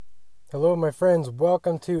Hello, my friends.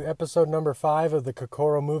 Welcome to episode number 5 of the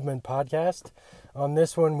Kokoro Movement podcast. On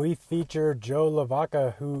this one, we feature Joe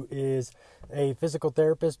LaVacca, who is a physical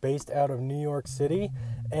therapist based out of New York City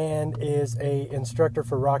and is a instructor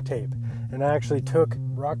for RockTape. And I actually took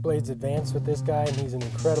Rock Blades Advanced with this guy, and he's an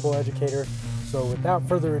incredible educator. So without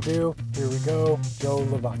further ado, here we go, Joe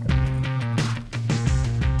LaVacca.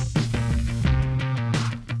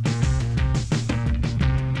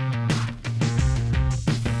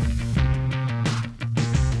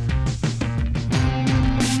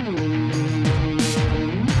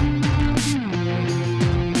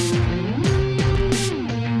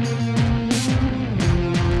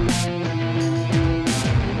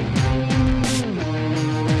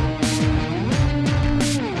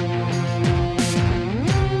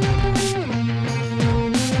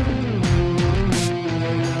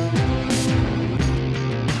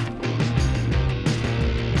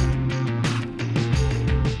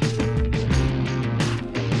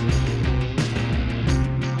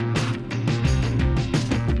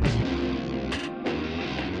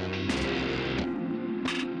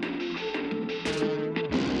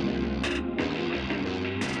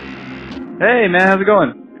 Hey man, how's it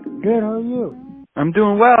going? Good, how are you? I'm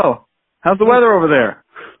doing well. How's the weather over there?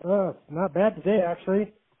 Not bad today,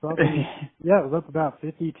 actually. Probably, yeah, it was up about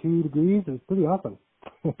 52 degrees. It was pretty awesome.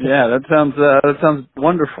 Yeah, that sounds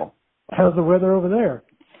wonderful. How's the weather over there?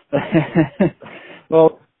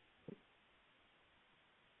 Well,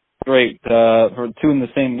 great. For 2 in the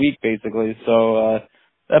same week, basically. So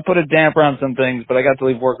that put a damper on some things, but I got to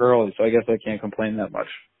leave work early, so I guess I can't complain that much.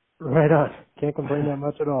 Right on. Can't complain that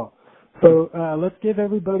much at all. So let's give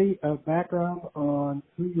everybody a background on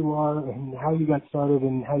who you are and how you got started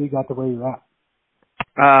and how you got to where you're at.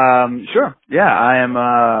 Sure. Yeah, I am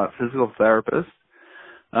a physical therapist,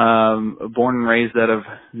 born and raised out of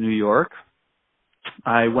New York.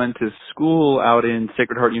 I went to school out in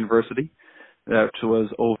Sacred Heart University, which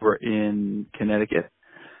was over in Connecticut.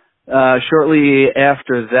 Shortly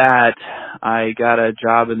after that, I got a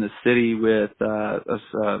job in the city with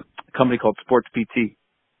a company called Sports PT.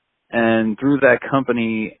 And through that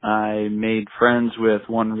company, I made friends with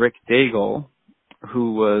one Rick Daigle,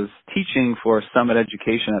 who was teaching for Summit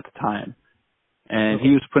Education at the time. And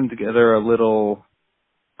he was putting together a little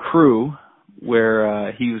crew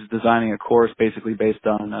where he was designing a course basically based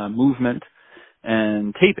on movement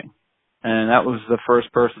and taping. And that was the first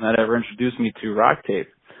person that ever introduced me to RockTape.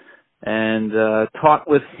 And taught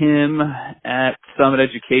with him at Summit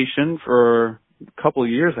Education for a couple of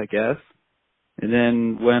years, I guess. And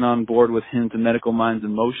then went on board with him to Medical Minds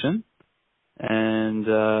in Motion. And,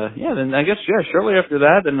 then I guess, shortly after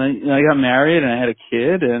that, then I got married and I had a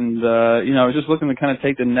kid and, I was just looking to kind of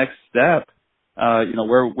take the next step.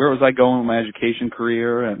 Where was I going with my education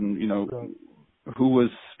career and, who was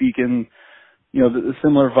speaking, the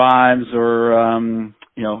similar vibes or,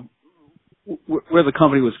 where the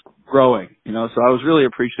company was growing, So I was really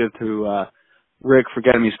appreciative to, Rick for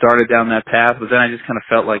getting me started down that path, but then I just kind of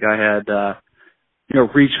felt like I had,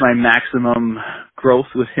 reach my maximum growth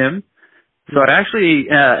with him. So I actually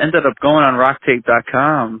ended up going on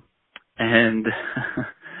RockTape.com and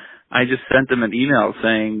I just sent him an email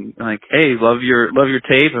saying like, hey, love your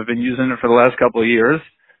tape. I've been using it for the last couple of years.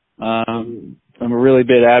 I'm a really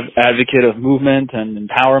big advocate of movement and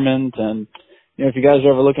empowerment. And, if you guys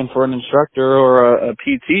are ever looking for an instructor or a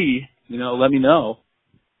PT, let me know.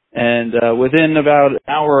 And within about an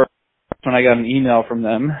hour when I got an email from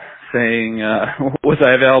them saying, was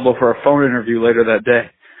I available for a phone interview later that day?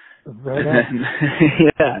 Right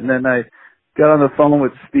and then I got on the phone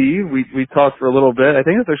with Steve. We talked for a little bit. I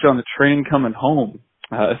think it was actually on the train coming home,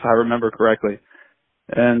 if I remember correctly.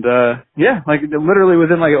 And, literally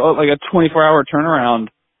within like a 24-hour turnaround,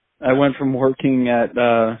 I went from working at,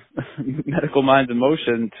 Medical Minds in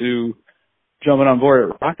Motion to jumping on board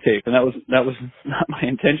at RockTape. And that was not my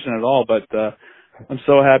intention at all, but, I'm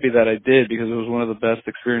so happy that I did because it was one of the best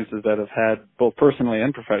experiences that I've had both personally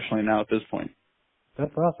and professionally now at this point.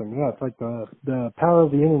 That's awesome. Yeah, it's like the power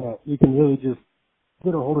of the internet. You can really just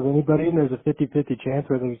get a hold of anybody and there's a 50-50 chance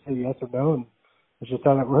whether you say yes or no, and it's just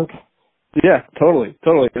how that works. Yeah, totally.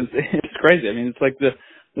 It's crazy. I mean, it's like this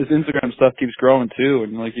Instagram stuff keeps growing too,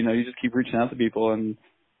 and you just keep reaching out to people and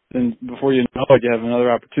then before you know it, you have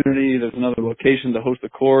another opportunity. There's another location to host a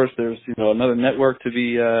course. There's another network to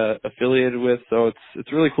be affiliated with. So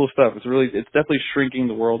it's really cool stuff. It's definitely shrinking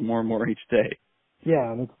the world more and more each day.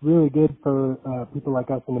 Yeah, and it's really good for people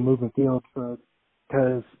like us in the movement field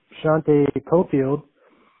because Shante Cofield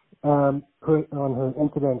put on her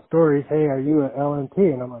Instagram stories, hey, are you an LMT?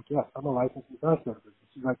 And I'm like, yes, I'm a licensed massage therapist.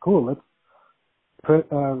 She's like, cool, put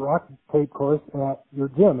a RockTape course at your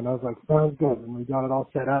gym. And I was like, sounds good. And we got it all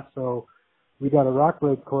set up. So we got a rock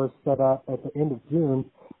blade course set up at the end of June.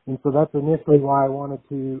 And so that's initially why I wanted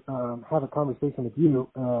to have a conversation with you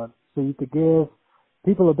so you could give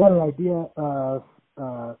people a better idea of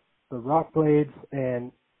the rock blades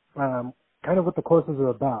and kind of what the courses are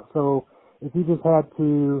about. So if you just had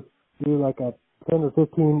to do like a 10 or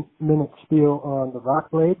 15 minute spiel on the rock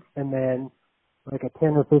blades and then like a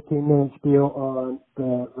 10 or 15 minute spiel on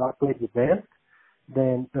the rock blades advanced,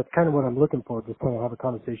 then that's kind of what I'm looking for, just kind of have a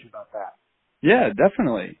conversation about that. Yeah,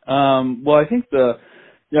 definitely. Well, I think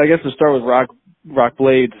I guess to start with rock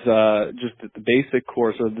blades, just at the basic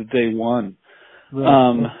course or the day one.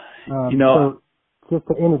 Right. So just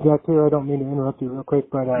to interject here, I don't mean to interrupt you real quick,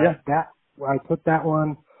 but I took that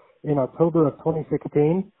one in October of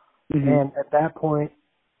 2016, and at that point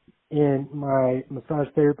in my massage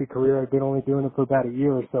therapy career, I'd been only doing it for about a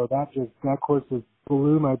year or so. That course just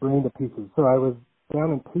blew my brain to pieces. So I was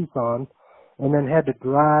down in Tucson, and then had to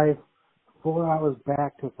drive 4 hours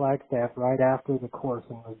back to Flagstaff right after the course,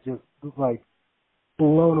 and was just like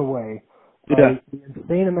blown away by the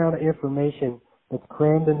insane amount of information that's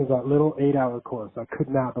crammed into that little 8-hour course. I could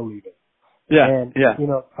not believe it.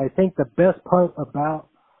 I think the best part about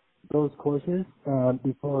those courses,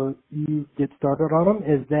 before you get started on them,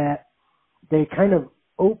 is that they kind of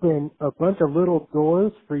open a bunch of little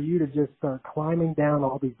doors for you to just start climbing down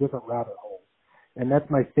all these different rabbit holes. And that's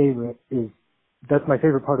my favorite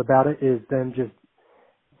part about it, is them just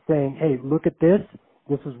saying, hey, look at this.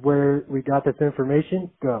 This is where we got this information.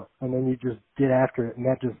 Go. And then you just get after it. And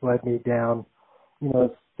that just led me down,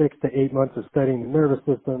 6 to 8 months of studying the nervous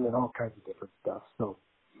system and all kinds of different stuff. So,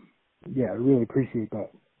 yeah, I really appreciate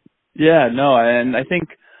that. Yeah, no, and I think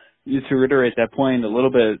to reiterate that point a little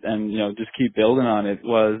bit and, just keep building on it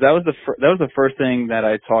that was the first thing that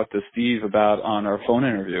I talked to Steve about on our phone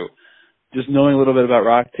interview. Just knowing a little bit about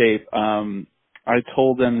RockTape, I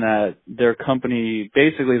told them that their company,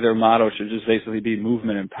 basically their motto should just basically be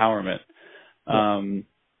movement empowerment. And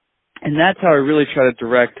that's how I really try to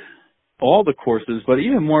direct all the courses, but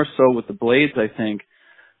even more so with the blades, I think,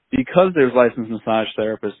 because there's licensed massage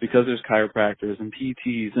therapists, because there's chiropractors and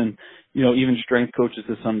PTs and, even strength coaches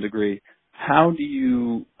to some degree. How do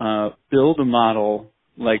you build a model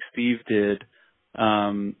like Steve did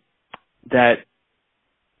that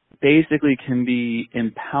basically can be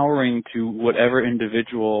empowering to whatever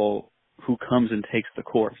individual who comes and takes the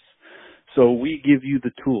course? So we give you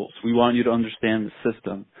the tools. We want you to understand the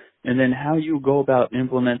system. And then how you go about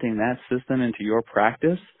implementing that system into your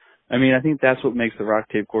practice, I think that's what makes the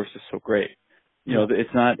RockTape courses so great.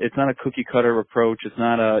 It's not a cookie cutter approach. It's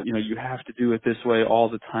not you have to do it this way all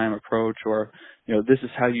the time approach, or, this is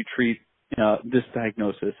how you treat, this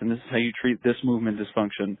diagnosis, and this is how you treat this movement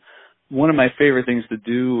dysfunction. One of my favorite things to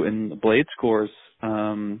do in the Blades course,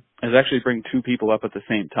 is actually bring two people up at the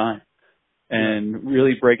same time and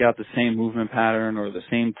really break out the same movement pattern or the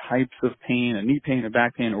same types of pain, a knee pain, a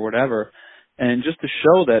back pain, or whatever. And just to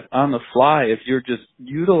show that on the fly, if you're just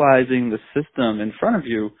utilizing the system in front of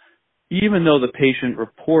you, even though the patient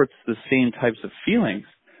reports the same types of feelings,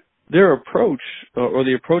 their approach or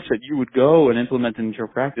the approach that you would go and implement into your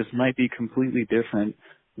practice might be completely different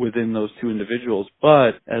within those two individuals.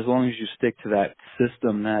 But as long as you stick to that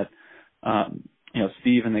system that,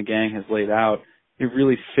 Steve and the gang has laid out, it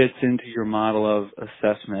really fits into your model of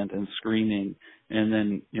assessment and screening and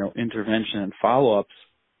then, intervention and follow-ups,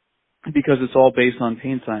 because it's all based on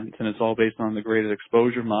pain science and it's all based on the graded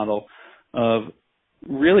exposure model of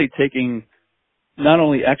really taking not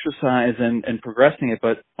only exercise and progressing it,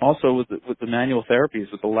 but also with the manual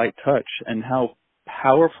therapies, with the light touch, and how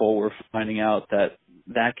powerful we're finding out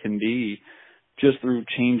that can be just through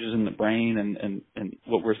changes in the brain and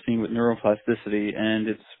what we're seeing with neuroplasticity. And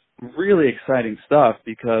it's really exciting stuff,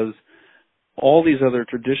 because all these other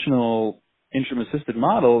traditional instrument-assisted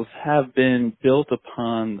models have been built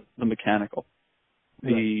upon the mechanical,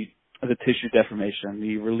 the tissue deformation,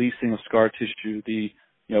 the releasing of scar tissue, the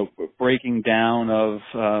breaking down of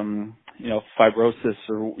fibrosis,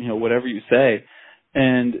 or whatever you say.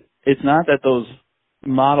 And it's not that those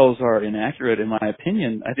models are inaccurate, in my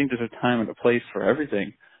opinion. I think there's a time and a place for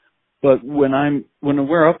everything. But when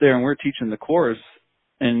we're up there and we're teaching the course,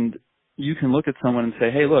 and you can look at someone and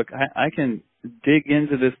say, hey, look, I can dig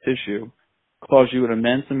into this tissue, cause you an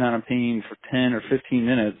immense amount of pain for 10 or 15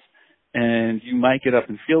 minutes, and you might get up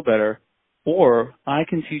and feel better. Or I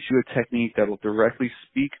can teach you a technique that will directly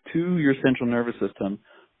speak to your central nervous system,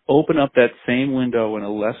 open up that same window in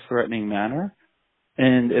a less threatening manner,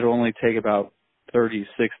 and it'll only take about 30,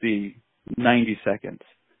 60, 90 seconds.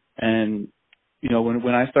 And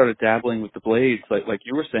when I started dabbling with the blades, like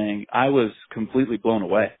you were saying, I was completely blown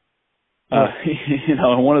away.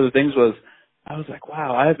 And one of the things was, I was like,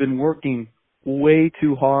 wow, I have been working way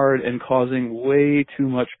too hard and causing way too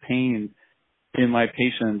much pain in my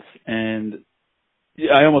patients, and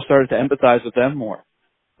I almost started to empathize with them more.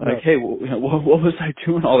 Like, hey, what was I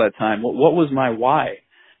doing all that time? What was my why?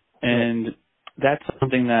 And that's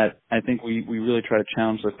something that I think we really try to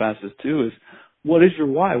challenge the classes too, is what is your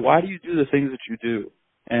why? Why do you do the things that you do?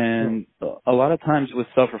 And a lot of times with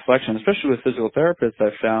self-reflection, especially with physical therapists,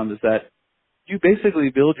 I've found is that you basically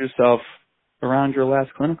build yourself around your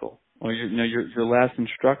last clinical or your last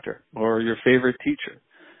instructor or your favorite teacher.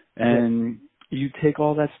 And you take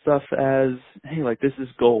all that stuff as, hey, like, this is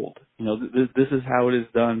gold. This is how it is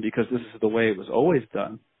done because this is the way it was always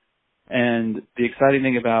done. And the exciting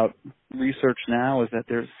thing about research now is that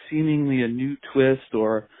there's seemingly a new twist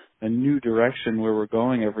or a new direction where we're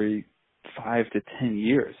going every 5 to 10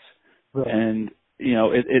 years. And,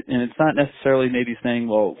 and it's not necessarily maybe saying,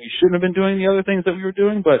 well, we shouldn't have been doing the other things that we were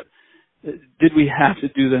doing, but did we have to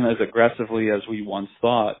do them as aggressively as we once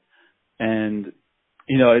thought? And,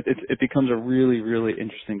 it becomes a really, really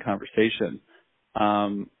interesting conversation.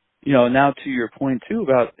 Now to your point too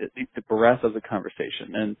about the breadth of the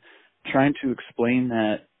conversation and trying to explain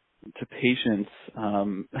that to patients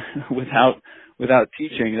without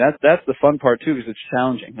teaching. That's the fun part too, because it's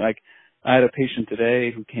challenging. Like, I had a patient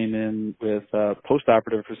today who came in with a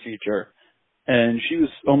post-operative procedure, and she was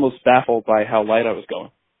almost baffled by how light I was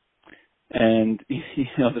going. And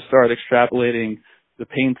to start extrapolating the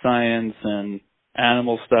pain science and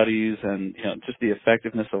animal studies and just the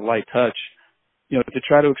effectiveness of light touch, to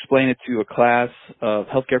try to explain it to a class of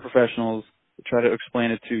healthcare professionals, to try to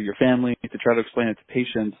explain it to your family, to try to explain it to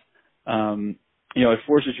patients, it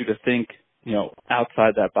forces you to think,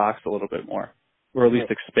 outside that box a little bit more, or at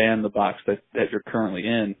least expand the box that you're currently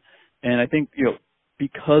in. And I think,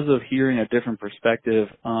 because of hearing a different perspective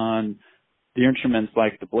on the instruments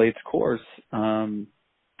like the Blades course,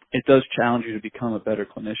 it does challenge you to become a better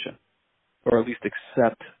clinician, or at least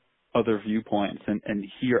accept other viewpoints and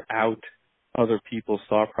hear out other people's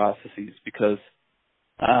thought processes, because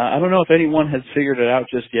I don't know if anyone has figured it out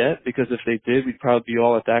just yet, because if they did, we'd probably be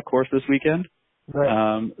all at that course this weekend. So,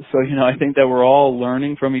 I think that we're all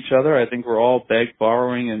learning from each other. I think we're all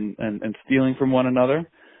borrowing and stealing from one another.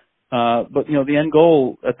 But, the end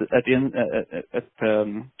goal at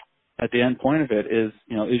the end point of it is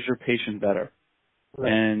your patient better?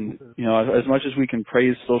 And, as much as we can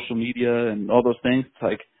praise social media and all those things, it's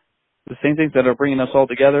like the same things that are bringing us all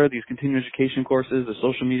together, these continuing education courses, the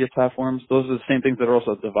social media platforms, those are the same things that are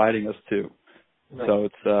also dividing us too. So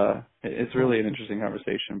it's really an interesting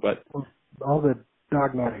conversation. But all the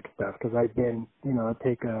dogmatic stuff, because I've been,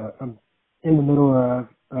 I'm in the middle of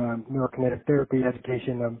neurokinetic therapy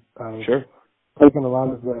education. I'm taking a lot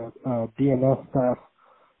of the DMS stuff,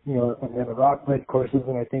 and then the RockTape courses,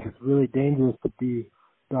 and I think it's really dangerous to be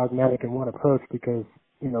dogmatic in one approach, because,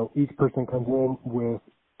 each person comes in with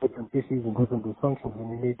different issues and different dysfunctions, and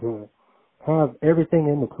you need to have everything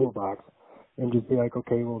in the toolbox and just be like,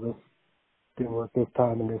 okay, well, this didn't work this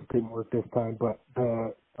time and this didn't work this time. But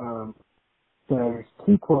there's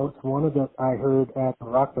two quotes. One of that I heard at the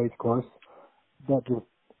RockTape course that just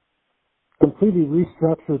completely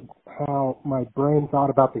restructured how my brain thought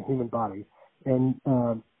about the human body. And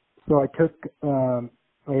so I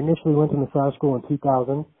initially went to massage school in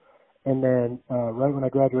 2000, and then right when I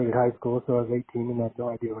graduated high school, so I was 18 and had no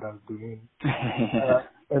idea what I was doing.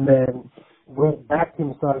 And then went back to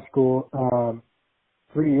massage school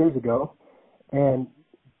 3 years ago, and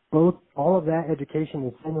all of that education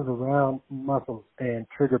is centered around muscles and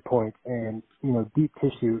trigger points and, deep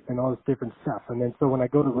tissue and all this different stuff. And then so when I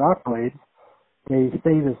go to Rock Blades, they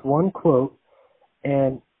say this one quote,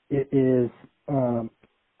 and it is,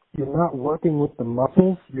 you're not working with the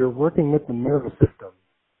muscles, you're working with the nervous system.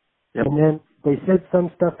 Yep. And then they said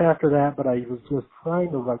some stuff after that, but I was just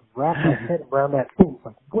trying to wrap my head around that thing. It's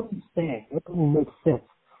like, what are you saying? That doesn't make sense.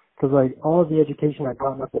 Because all of the education I'd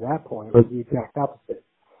gotten up to that point was the exact opposite.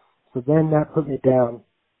 So then that put me down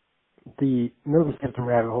the nervous system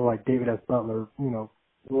rabbit hole, like David S. Butler,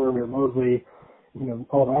 Lorimer Moseley,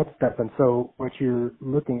 all that stuff. And so what you're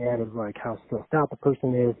looking at is how stressed out the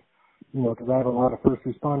person is, because I have a lot of first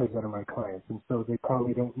responders that are my clients, and so they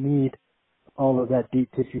probably don't need all of that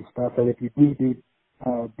deep tissue stuff. And if you do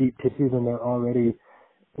deep tissue, then they're already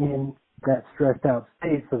in that stressed out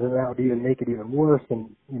state, so then that would even make it even worse.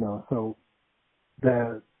 And so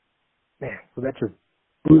that just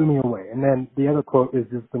blew me away. And then the other quote is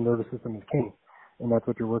just the nervous system is king, and that's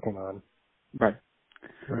what you're working on. Right.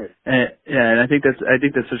 Right. And I think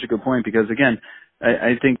that's such a good point, because again,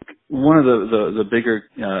 I think one of the bigger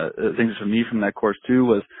things for me from that course too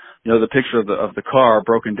was, the picture of the car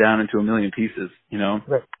broken down into a million pieces,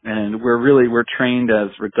 Right. and we're trained as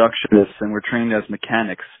reductionists and we're trained as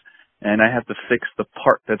mechanics, and I have to fix the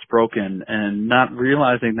part that's broken, and not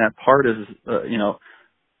realizing that part is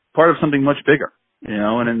part of something much bigger,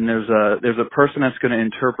 and then there's a person that's going to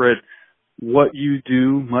interpret what you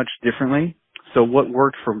do much differently. So what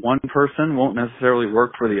worked for one person won't necessarily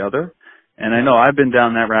work for the other. And I know I've been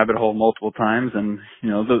down that rabbit hole multiple times, and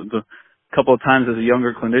the couple of times as a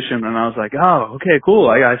younger clinician, and I was like, oh, okay, cool,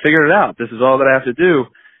 I figured it out. This is all that I have to do,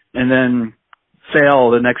 and then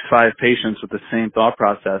fail the next 5 patients with the same thought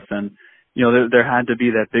process. And there had to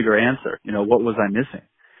be that bigger answer. What was I missing?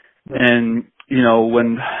 And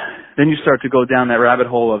when then you start to go down that rabbit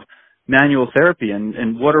hole of manual therapy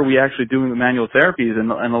and what are we actually doing with manual therapies, and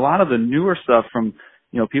a lot of the newer stuff from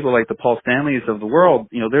people like the Paul Stanleys of the world,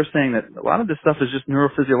 they're saying that a lot of this stuff is just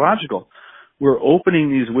neurophysiological. We're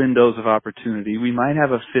opening these windows of opportunity. We might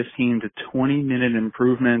have a 15 to 20 minute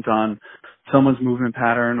improvement on someone's movement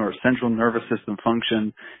pattern or central nervous system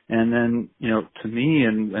function, and then to me,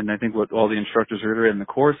 and I think what all the instructors reiterate in the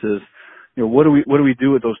course is, what do we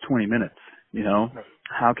do with those 20 minutes?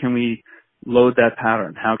 How can we load that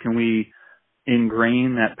pattern? How can we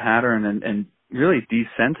ingrain that pattern and really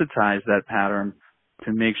desensitize that pattern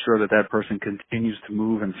to make sure that person continues to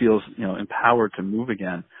move and feels, empowered to move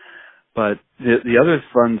again? But the other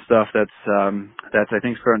fun stuff that's I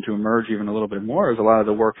think starting to emerge even a little bit more is a lot of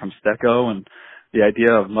the work from Stecco and the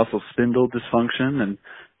idea of muscle spindle dysfunction, and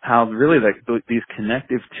how really these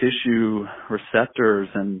connective tissue receptors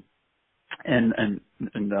and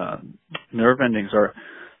nerve endings are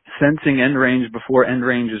sensing end range before end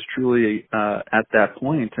range is truly at that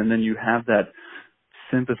point, and then you have that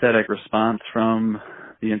sympathetic response from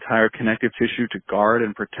the entire connective tissue to guard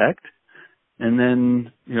and protect. And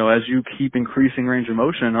then, as you keep increasing range of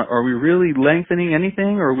motion, are we really lengthening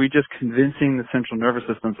anything, or are we just convincing the central nervous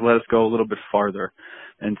system to let us go a little bit farther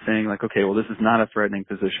and saying like, okay, well, this is not a threatening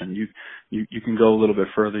position. You can go a little bit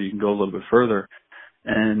further. You can go a little bit further.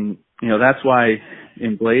 And, that's why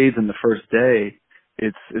in Blades in the first day,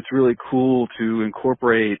 it's really cool to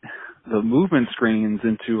incorporate the movement screens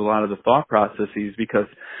into a lot of the thought processes, because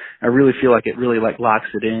I really feel like it really locks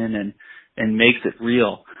it in and makes it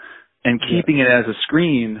real. And keeping it as a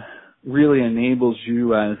screen really enables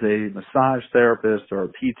you as a massage therapist or a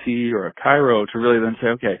PT or a chiro to really then say,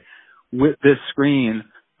 okay, with this screen,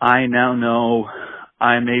 I now know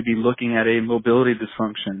I may be looking at a mobility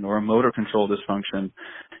dysfunction or a motor control dysfunction.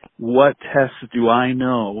 What tests do I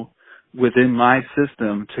know within my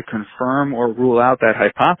system to confirm or rule out that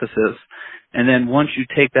hypothesis? And then once you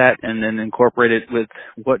take that and then incorporate it with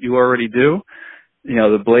what you already do,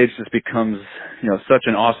 the Blades just becomes, such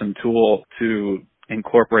an awesome tool to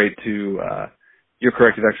incorporate to your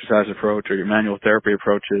corrective exercise approach or your manual therapy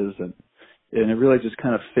approaches, and it really just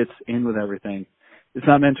kind of fits in with everything. It's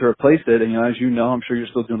not meant to replace it, and as I'm sure you're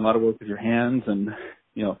still doing a lot of work with your hands, and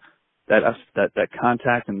that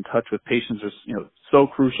contact and touch with patients is so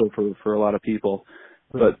crucial for a lot of people.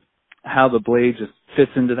 But how the Blade just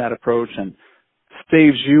fits into that approach and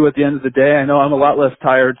saves you at the end of the day. I know I'm a lot less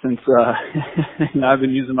tired since I've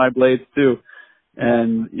been using my Blades too,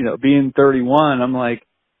 and being 31, I'm like,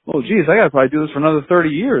 oh geez, I got to probably do this for another 30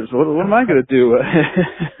 years. What am I going to do?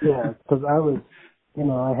 Yeah, because I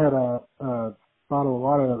had a bottle of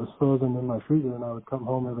water that was frozen in my freezer, and I would come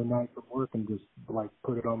home every night from work and just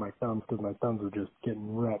put it on my thumbs, because my thumbs were just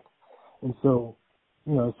getting wrecked. And so,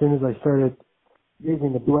 as soon as I started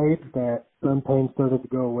using the Blades, that thumb pain started to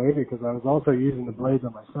go away, because I was also using the Blades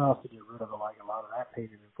on myself to get rid of a lot of that pain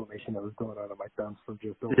and inflammation that was going on in my thumbs from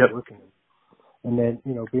just overworking them. And then,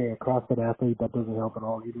 being a CrossFit athlete, that doesn't help at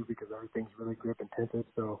all either, because everything's really grip intensive.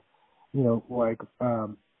 So,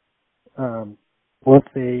 once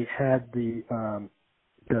they had the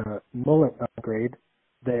mullet upgrade,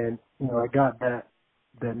 then, I got that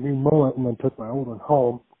new mullet and then took my old one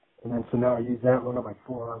home. And then so now I use that one on my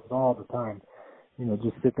forearms all the time.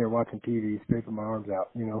 Just sit there watching TV, scraping my arms out,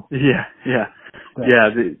 Yeah.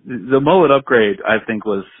 The mullet upgrade, I think,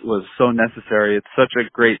 was so necessary. It's such a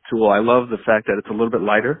great tool. I love the fact that it's a little bit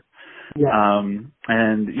lighter. Yeah. And,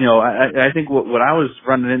 I think what I was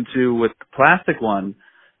running into with the plastic one,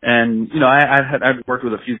 and, I've worked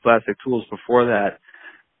with a few plastic tools before that.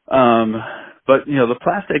 But, the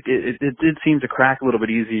plastic, it did seem to crack a little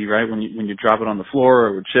bit easy, right? When you drop it on the floor or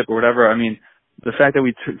it would chip or whatever. I mean, the fact that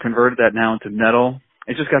we converted that now into metal,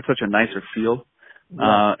 it just got such a nicer feel.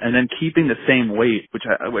 Yeah. And then keeping the same weight, which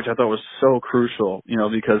I thought was so crucial,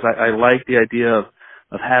 because I like the idea of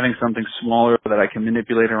of having something smaller that I can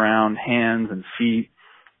manipulate around hands and feet,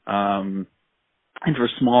 and for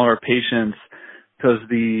smaller patients, because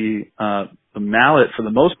the mallet, for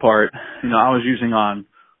the most part, I was using on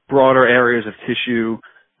broader areas of tissue.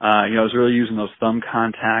 I was really using those thumb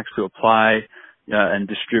contacts to apply and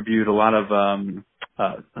distribute a lot of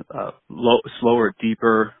slower,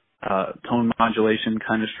 deeper tone modulation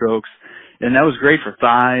kind of strokes. And that was great for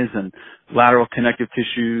thighs and lateral connective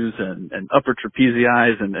tissues and upper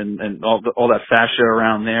trapezius and all that fascia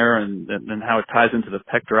around there and how it ties into the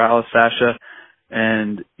pectoralis fascia.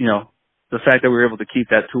 And, the fact that we were able to keep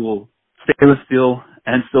that tool stainless steel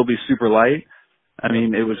and still be super light, I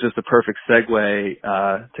mean, it was just a perfect segue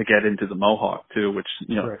to get into the Mohawk too, which,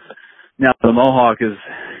 Right. Now the Mohawk is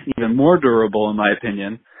even more durable in my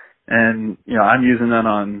opinion. And, I'm using that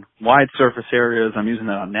on wide surface areas. I'm using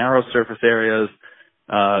that on narrow surface areas.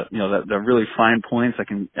 That the really fine points I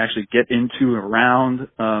can actually get into around,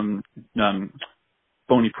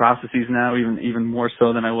 bony processes now, even more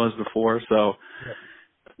so than I was before. So,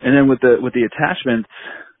 and then with the attachments,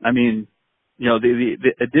 I mean,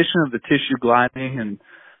 the addition of the tissue gliding and,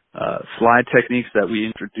 slide techniques that we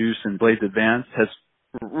introduced in Blades Advanced has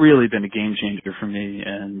really been a game changer for me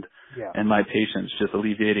and my patients, just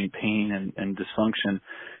alleviating pain and dysfunction,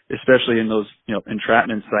 especially in those,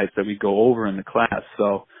 entrapment sites that we go over in the class.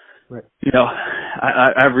 So, right.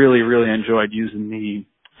 I really, really enjoyed using the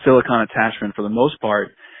silicone attachment for the most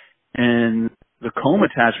part. And the comb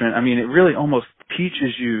attachment, I mean, it really almost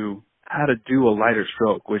teaches you how to do a lighter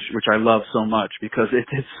stroke, which I love so much because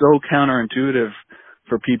it's so counterintuitive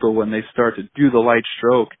for people when they start to do the light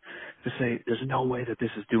stroke to say, there's no way that this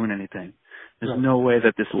is doing anything. There's no way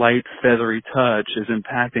that this light, feathery touch is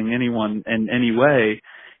impacting anyone in any way.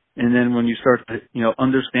 And then when you start to,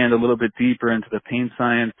 understand a little bit deeper into the pain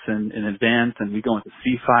science and advance, and we go into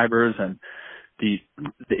C fibers and the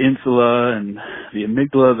insula and the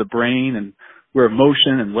amygdala, the brain, and where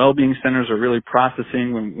emotion and well-being centers are really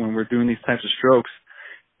processing when we're doing these types of strokes.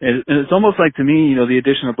 And it's almost like, to me, the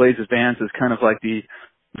addition of Blades Advance is kind of like the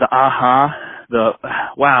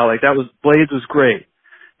wow, like Blades was great.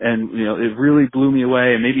 And, it really blew me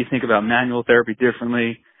away and made me think about manual therapy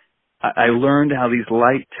differently. I learned how these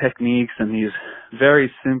light techniques and these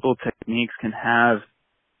very simple techniques can have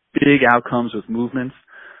big outcomes with movements,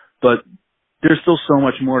 but there's still so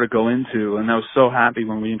much more to go into. And I was so happy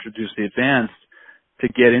when we introduced the Advanced to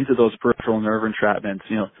get into those peripheral nerve entrapments,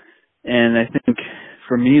 And I think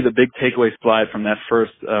for me, the big takeaway slide from that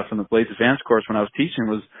first, from the Blades Advanced course when I was teaching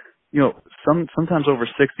was, sometimes over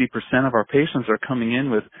 60% of our patients are coming in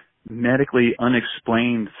with medically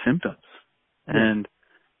unexplained symptoms. And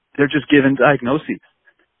they're just given diagnoses,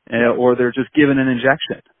 or they're just given an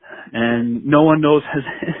injection. And no one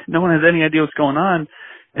has any idea what's going on.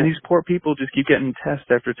 And these poor people just keep getting test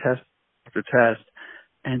after test after test.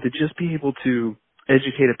 And to just be able to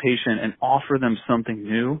educate a patient and offer them something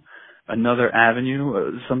new, another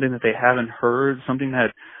avenue, something that they haven't heard, something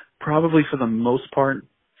that probably for the most part,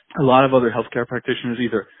 a lot of other healthcare practitioners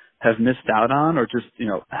either have missed out on or just,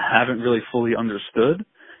 haven't really fully understood.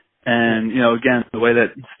 And, again, the way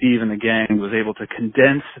that Steve and the gang was able to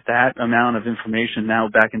condense that amount of information now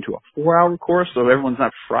back into a 4-hour course so everyone's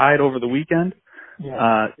not fried over the weekend.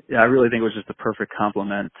 I really think it was just a perfect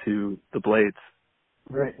complement to the Blades.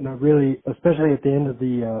 Right. And I really, especially at the end of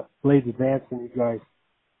the Blades Advanced, and you guys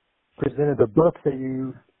presented the books that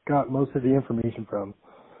you got most of the information from.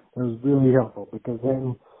 It was really helpful because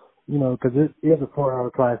then, because it is a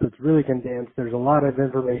 4-hour class, it's really condensed. There's a lot of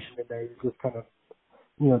information in there. You're just kind of,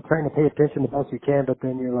 trying to pay attention the best you can, but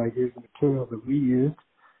then you're like, here's the material that we used,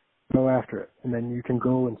 go after it. And then you can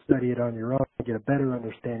go and study it on your own and get a better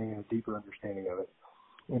understanding and a deeper understanding of it.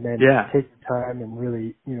 And then take your time and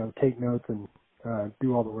really, take notes and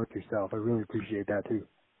do all the work yourself. I really appreciate that too.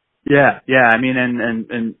 Yeah. I mean,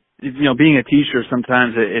 and being a teacher,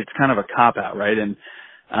 sometimes it's kind of a cop-out, right? And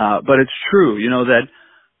but it's true, that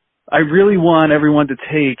I really want everyone to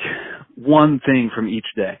take one thing from each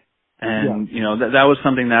day. And, that was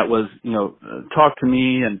something that was, taught to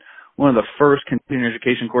me. And one of the first continuing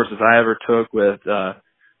education courses I ever took with, I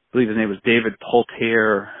believe his name was David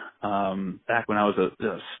Poltaire, back when I was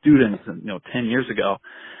a student, 10 years ago.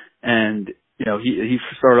 And, he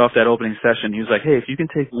started off that opening session. He was like, hey, if you can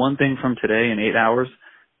take one thing from today in 8 hours,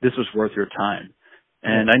 this was worth your time.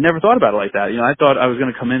 And I never thought about it like that. I thought I was going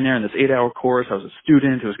to come in there in this 8-hour course. I was a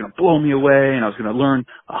student. It was going to blow me away and I was going to learn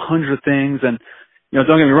 100 things. And, don't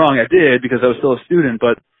get me wrong, I did because I was still a student,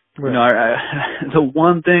 but, the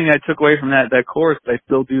one thing I took away from that course that I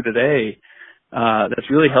still do today, that's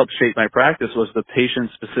really helped shape my practice was the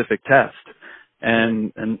patient-specific test.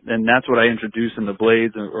 And that's what I introduce in the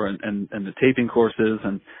blades and the taping courses.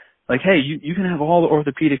 And like, hey, you can have all the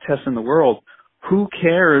orthopedic tests in the world. Who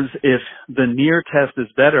cares if the near test is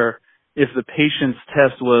better if the patient's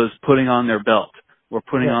test was putting on their belt or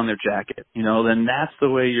putting on their jacket? Then that's the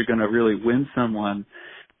way you're going to really win someone.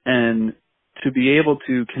 And to be able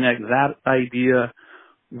to connect that idea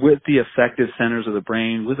with the affective centers of the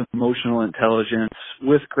brain, with emotional intelligence,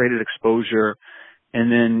 with graded exposure, and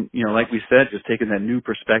then, like we said, just taking that new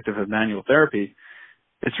perspective of manual therapy,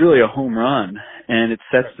 it's really a home run, and it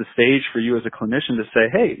sets the stage for you as a clinician to say,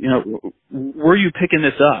 hey, were you picking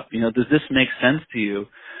this up? Does this make sense to you?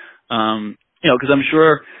 Because I'm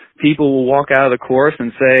sure people will walk out of the course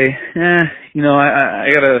and say, I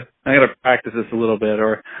gotta practice this a little bit,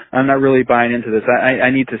 or I'm not really buying into this.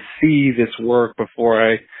 I need to see this work before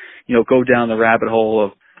I, go down the rabbit hole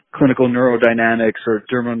of clinical neurodynamics or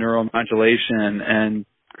dermal neuromodulation. And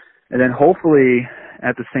then hopefully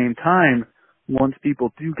at the same time, once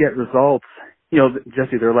people do get results,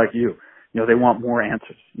 Jesse, they're like you. They want more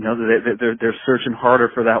answers. They're searching harder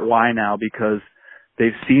for that why now because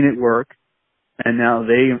they've seen it work, and now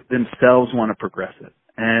they themselves want to progress it.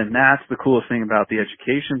 And that's the coolest thing about the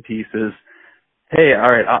education piece is, hey, all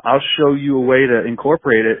right, I'll show you a way to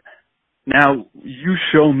incorporate it. Now you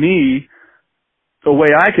show me the way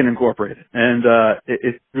I can incorporate it. And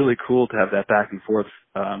it's really cool to have that back and forth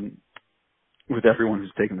with everyone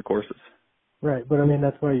who's taking the courses. Right, but I mean,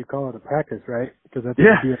 that's why you call it a practice, right? Because that's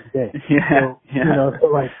what you do every day.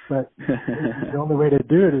 But the only way to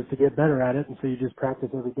do it is to get better at it, and so you just practice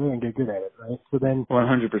every day and get good at it, right? So then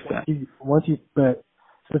 100%. But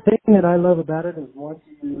the thing that I love about it is once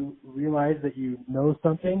you realize that you know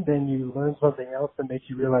something, then you learn something else that makes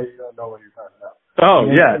you realize you don't know what you're talking about. Oh,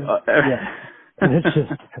 And it's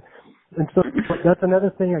just, and so that's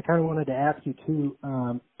another thing I kind of wanted to ask you too,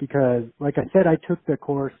 because like I said, I took the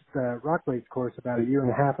course, RockTape course about a year and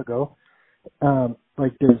a half ago.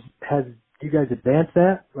 Has you guys advanced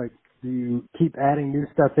that? Like, do you keep adding new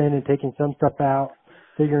stuff in and taking some stuff out,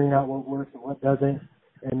 figuring out what works and what doesn't,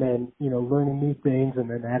 and then, learning new things and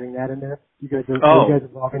then adding that in there? Are you guys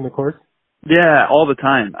evolving the course? Yeah, all the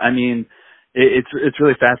time. I mean, it's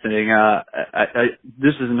really fascinating.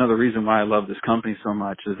 This is another reason why I love this company so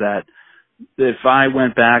much is that if I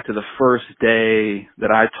went back to the first day that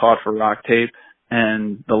I taught for RockTape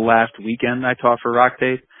and the last weekend I taught for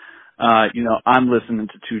RockTape, I'm listening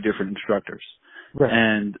to two different instructors. Right.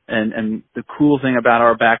 And the cool thing about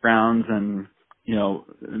our backgrounds and,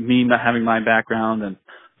 me not having my background and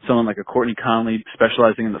someone like a Courtney Conley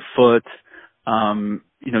specializing in the foot,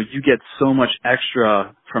 you get so much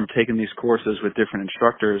extra from taking these courses with different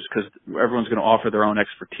instructors because everyone's going to offer their own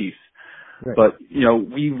expertise. Right. But,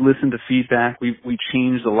 we listened to feedback. We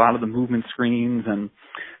changed a lot of the movement screens and,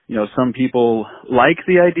 some people like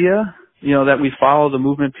the idea, that we follow the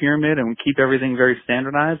movement pyramid and we keep everything very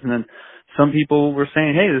standardized. And then some people were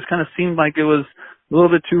saying, hey, this kind of seemed like it was a little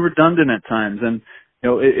bit too redundant at times. And,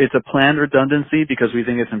 it's a planned redundancy because we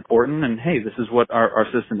think it's important. And hey, this is what our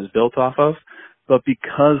system is built off of. But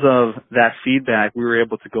because of that feedback, we were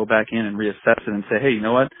able to go back in and reassess it and say, hey, you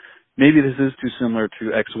know what? Maybe this is too similar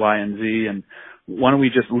to X, Y, and Z, and why don't we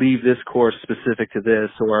just leave this course specific to this,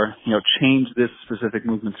 or change this specific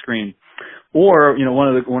movement screen, or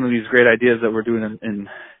one of these great ideas that we're doing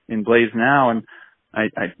in Blaze now, and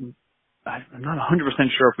I'm not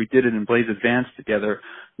 100% sure if we did it in Blaze Advanced together.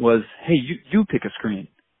 Was hey, you pick a screen,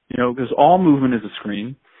 because all movement is a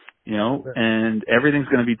screen, and everything's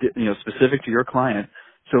going to be specific to your client.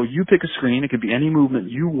 So you pick a screen. It could be any movement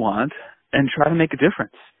you want, and try to make a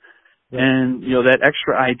difference. And, that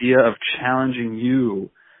extra idea of challenging you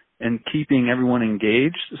and keeping everyone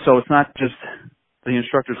engaged. So it's not just the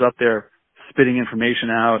instructors up there spitting information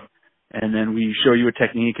out and then we show you a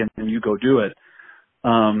technique and then you go do it.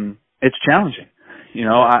 It's challenging.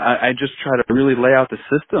 I just try to really lay out the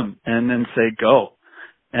system and then say go.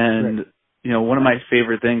 And, one of my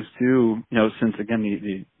favorite things too, since again,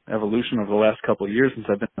 the evolution of the last couple of years since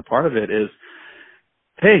I've been a part of it is,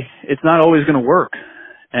 hey, it's not always going to work.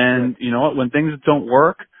 And you know what? When things don't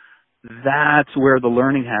work, that's where the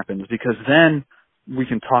learning happens because then we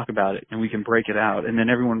can talk about it and we can break it out and then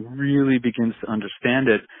everyone really begins to understand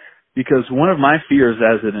it because one of my fears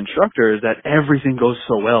as an instructor is that everything goes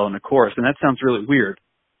so well in a course and that sounds really weird.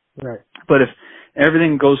 Right. But if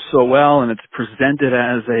everything goes so well and it's presented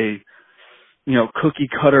as a, cookie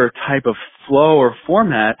cutter type of flow or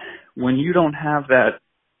format, when you don't have that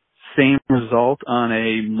same result on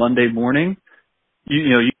a Monday morning,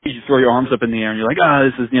 you throw your arms up in the air and you're like,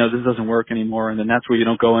 this doesn't work anymore. And then that's where you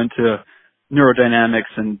don't go into,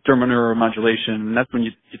 neurodynamics and dermoneuromodulation. And that's when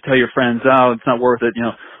you tell your friends, oh, it's not worth it.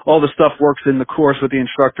 All the stuff works in the course with the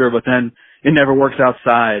instructor, but then it never works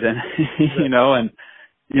outside. And,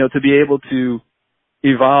 to be able to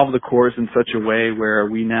evolve the course in such a way where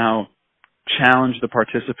we now challenge the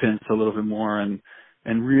participants a little bit more and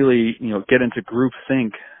really, get into group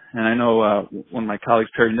think. And I know, one of my colleagues,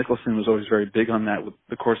 Perry Nicholson, was always very big on that with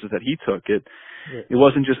the courses that he took. It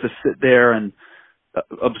wasn't just to sit there and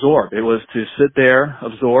absorb. It was to sit there,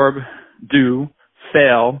 absorb, do,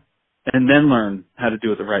 fail, and then learn how to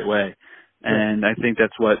do it the right way. And I think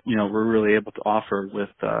that's what, we're really able to offer with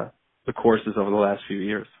the courses over the last few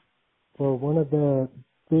years. Well, one of the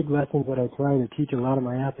big lessons that I try to teach a lot of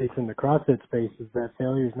my athletes in the CrossFit space is that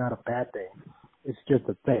failure is not a bad thing. It's just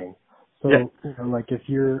a thing. So, like if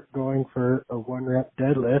you're going for a 1-rep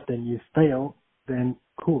deadlift and you fail, then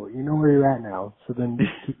cool, you know where you're at now. So then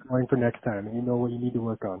keep going for next time, and you know what you need to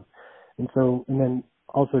work on. And then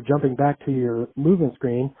also jumping back to your movement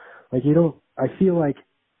screen, I feel like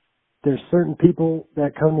there's certain people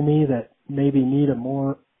that come to me that maybe need a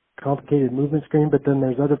more complicated movement screen, but then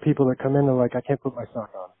there's other people that come in and are like, I can't put my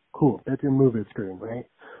sock on. Cool, that's your movement screen, right?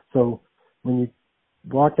 So when you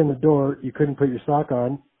walked in the door, you couldn't put your sock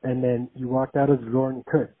on, and then you walked out of the door and you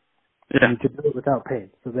could. Yeah. You could do it without pain.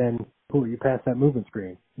 So then, cool, you passed that movement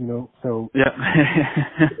screen, So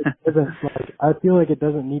I feel like it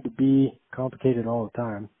doesn't need to be complicated all the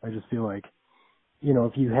time. I just feel like,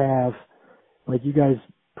 if you have, like you guys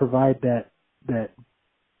provide that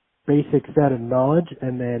basic set of knowledge,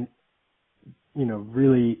 and then,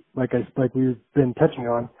 really, like we've been touching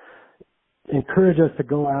on, encourage us to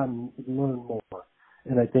go out and learn more.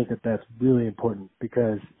 And I think that that's really important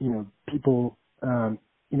because, people,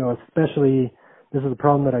 especially this is a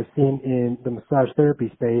problem that I've seen in the massage therapy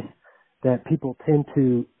space, that people tend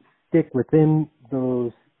to stick within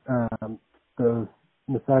those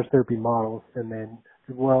massage therapy models and then,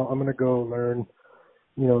 well, I'm going to go learn,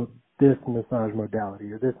 this massage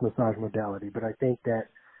modality or this massage modality. But I think that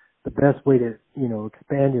the best way to,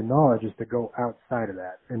 expand your knowledge is to go outside of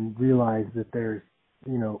that and realize that there's,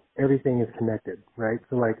 everything is connected, right?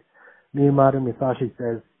 So like Miyamoto Musashi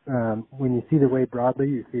says, when you see the way broadly,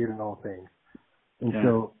 you see it in all things. And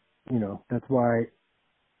so, that's why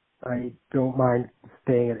I don't mind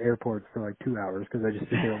staying at airports for like 2 hours because I just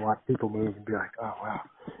sit there and watch people move and be like, oh, wow.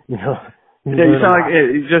 You sound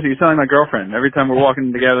like my girlfriend. Every time we're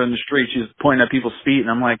walking together in the street, she's pointing at people's feet, and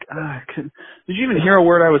I'm like, did you even hear a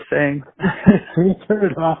word I was saying? Can you turn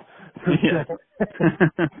it off?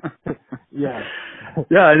 Yeah.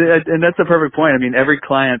 Yeah, and that's a perfect point. I mean, every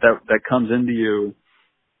client that comes into you,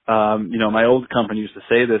 my old company used to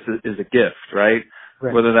say this is a gift, right?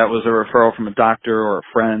 Whether that was a referral from a doctor or a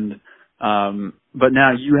friend. But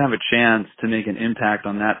now you have a chance to make an impact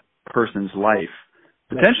on that person's life,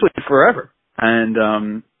 potentially forever.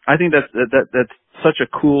 And I think that's such a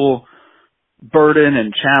cool burden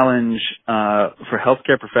and challenge for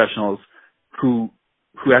healthcare professionals who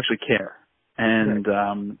actually care. And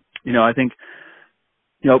I think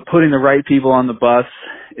putting the right people on the bus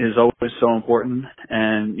is always so important.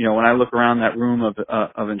 And when I look around that room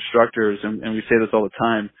of instructors, and we say this all the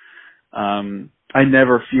time, I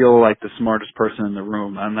never feel like the smartest person in the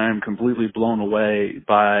room. I'm completely blown away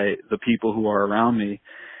by the people who are around me.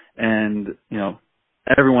 And,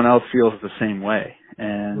 everyone else feels the same way.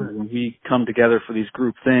 And when we come together for these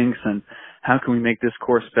group things and how can we make this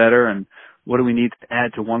course better and what do we need to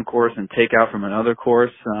add to one course and take out from another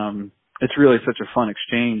course, it's really such a fun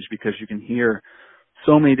exchange because you can hear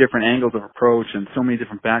so many different angles of approach and so many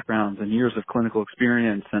different backgrounds and years of clinical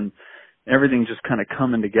experience and everything just kind of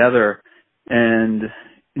coming together. And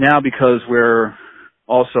now because we're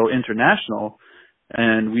also international,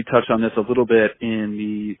 and we touched on this a little bit in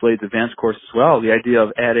the Blades Advanced course as well, the idea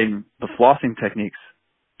of adding the flossing techniques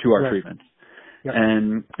to our treatments. Yep.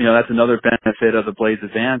 And, that's another benefit of the Blades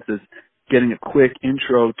Advanced is getting a quick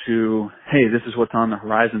intro to, hey, this is what's on the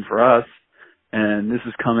horizon for us. And this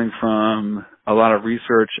is coming from a lot of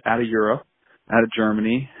research out of Europe, out of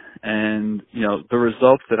Germany. And, the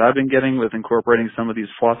results that I've been getting with incorporating some of these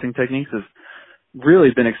flossing techniques has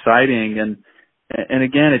really been exciting. And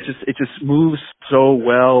again, it just moves so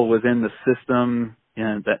well within the system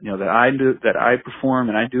and that I perform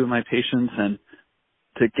and I do with my patients. And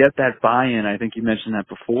to get that buy-in, I think you mentioned that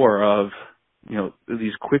before, of,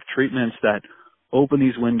 these quick treatments that open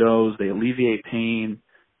these windows, they alleviate pain,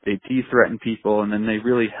 they de-threaten people, and then they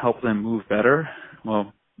really help them move better.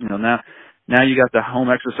 Well, now you got the home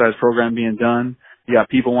exercise program being done. You got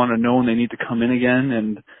people wanting to know when they need to come in again,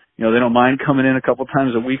 and they don't mind coming in a couple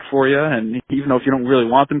times a week for you, and even though if you don't really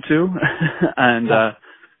want them to,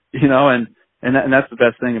 and And that's the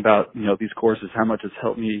best thing about, these courses, how much it's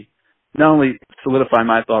helped me not only solidify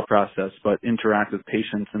my thought process, but interact with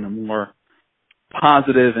patients in a more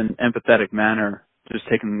positive and empathetic manner, just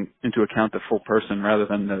taking into account the full person rather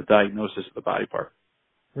than the diagnosis of the body part.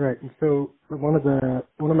 Right. And so one of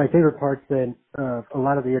my favorite parts then of a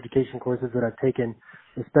lot of the education courses that I've taken,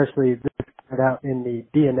 especially this out in the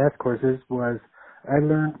DNS courses, was I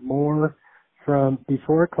learned more from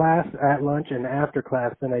before class, at lunch, and after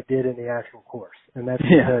class than I did in the actual course. And that's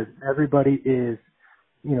because everybody is,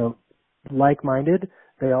 like-minded.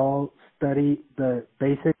 They all study the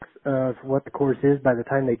basics of what the course is by the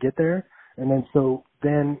time they get there. And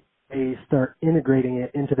then they start integrating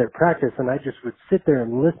it into their practice. And I just would sit there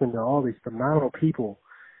and listen to all these phenomenal people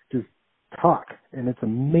just talk. And it's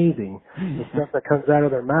amazing the stuff that comes out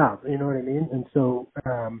of their mouth. You know what I mean? And so,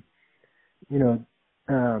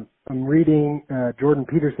 I'm reading Jordan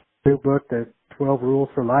Peterson's new book, The 12 Rules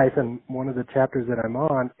for Life, and one of the chapters that I'm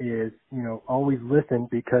on is, always listen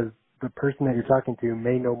because the person that you're talking to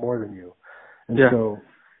may know more than you. And so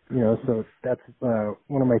that's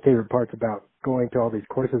one of my favorite parts about going to all these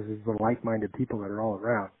courses is the like-minded people that are all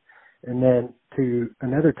around. And then to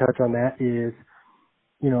another touch on that is,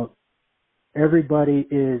 everybody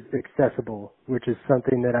is accessible, which is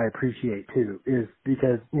something that I appreciate too, is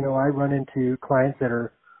because, I run into clients that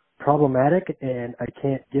are problematic and I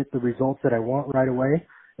can't get the results that I want right away.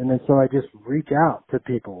 And then so I just reach out to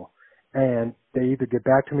people and they either get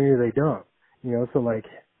back to me or they don't, so like,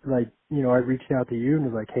 I reached out to you and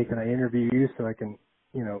was like, hey, can I interview you so I can,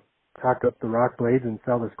 talk up the rock blades and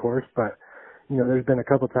sell this course? But, there's been a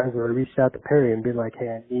couple of times where I reached out to Perry and been like, hey,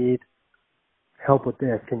 I need help with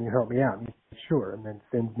this. Can you help me out? And he said, sure. And then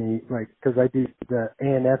sends me, because I do the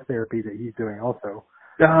ANS therapy that he's doing also.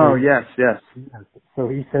 Oh, yes. So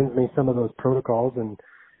he sends me some of those protocols, and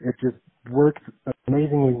it just works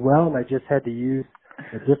amazingly well. And I just had to use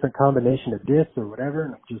a different combination of discs or whatever.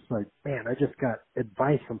 And I'm just like, man, I just got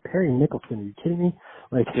advice from Perry Nicholson. Are you kidding me?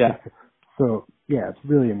 So, it's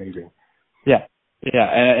really amazing. Yeah.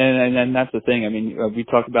 And that's the thing. I mean, we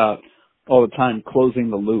talk about all the time closing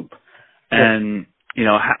the loop. And,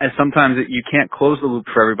 sometimes you can't close the loop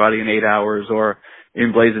for everybody in 8 hours or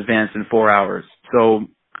in Blaze Advanced in 4 hours. So,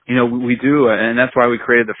 we do, and that's why we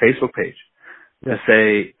created the Facebook page to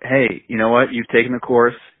say, hey, you know what? You've taken the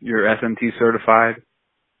course. You're SMT certified.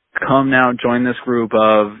 Come now, join this group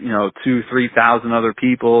of, 2,000-3,000 other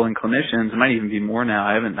people and clinicians. It might even be more now.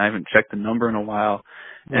 I haven't checked the number in a while.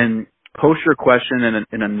 And post your question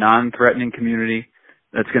in a non-threatening community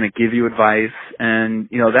that's going to give you advice. And,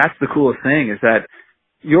 that's the coolest thing is that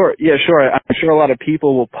I'm sure a lot of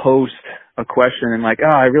people will post a question and like,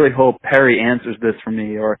 oh, I really hope Perry answers this for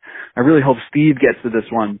me, or I really hope Steve gets to this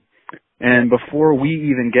one. And before we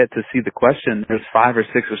even get to see the question, there's 5 or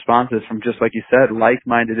 6 responses from, just like you said,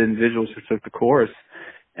 like-minded individuals who took the course.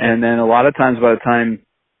 And then a lot of times by the time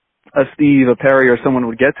a Steve, a Perry, or someone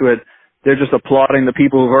would get to it, they're just applauding the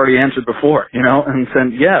people who've already answered before, and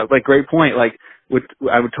saying, great point.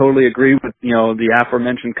 I would totally agree with, the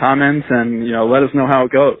aforementioned comments and, let us know how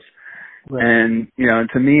it goes. Right. And,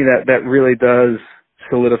 to me, that really does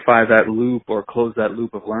solidify that loop or close that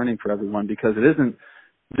loop of learning for everyone, because it isn't,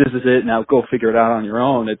 this is it, now go figure it out on your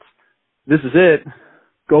own. It's, this is it,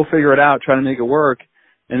 go figure it out, try to make it work,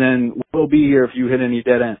 and then we'll be here if you hit any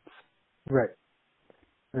dead ends. Right.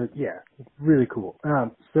 It's really cool.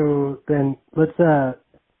 So then let's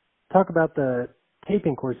talk about the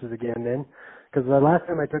taping courses again then, because the last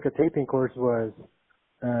time I took a taping course was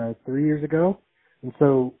 3 years ago. And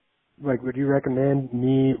so, would you recommend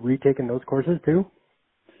me retaking those courses too?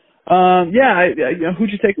 Who'd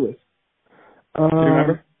you take it with? Do you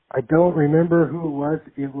remember? I don't remember who it was.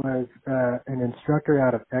 It was an instructor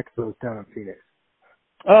out of Expos down in Phoenix.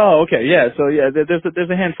 Oh, okay, yeah. So there's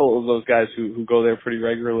a handful of those guys who go there pretty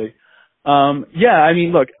regularly.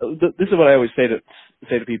 Look, this is what I always say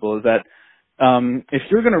to people is that if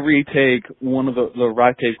you're going to retake one of the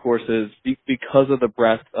RockTape courses because of the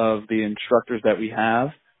breadth of the instructors that we have,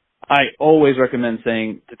 I always recommend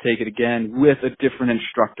saying to take it again with a different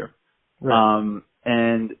instructor. Right.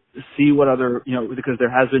 And see what other, because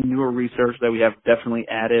there has been newer research that we have definitely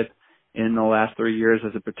added in the last 3 years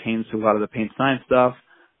as it pertains to a lot of the pain science stuff,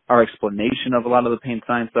 our explanation of a lot of the pain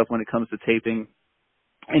science stuff when it comes to taping,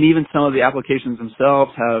 and even some of the applications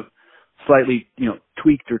themselves have slightly,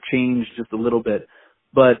 tweaked or changed just a little bit.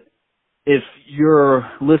 But if you're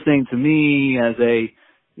listening to me as a,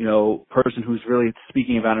 person who's really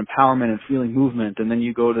speaking about empowerment and feeling movement, and then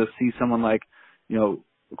you go to see someone like,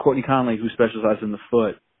 Courtney Conley, who specializes in the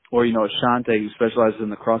foot, or, Ashante, who specializes in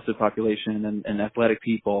the CrossFit population and athletic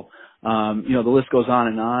people, the list goes on,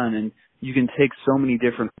 and you can take so many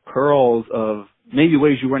different pearls of maybe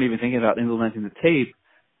ways you weren't even thinking about implementing the tape.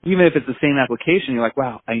 Even if it's the same application, you're like,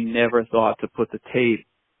 wow, I never thought to put the tape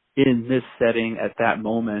in this setting at that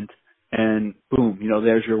moment. And boom,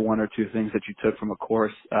 there's your one or two things that you took from a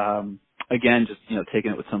course. Again, just,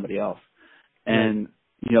 taking it with somebody else. And,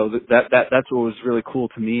 that's what was really cool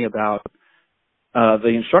to me about,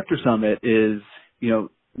 the instructor summit is,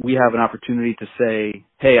 we have an opportunity to say,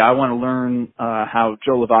 hey, I want to learn, how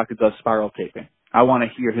Joe LaVacca does spiral taping. I want to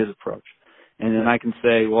hear his approach. And then I can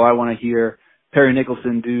say, well, I want to hear Perry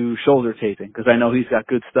Nicholson do shoulder taping because I know he's got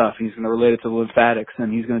good stuff. He's going to relate it to the lymphatics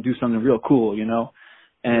and he's going to do something real cool,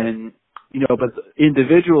 And, but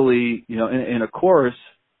individually, in a course,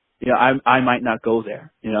 I might not go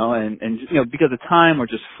there, and because of time or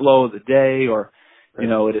just flow of the day or,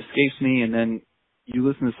 it escapes me. And then you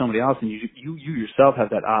listen to somebody else and you yourself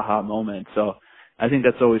have that aha moment. So I think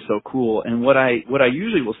that's always so cool. And what I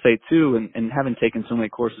usually will say too, and having taken so many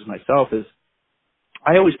courses myself is,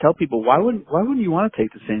 I always tell people, why wouldn't you want to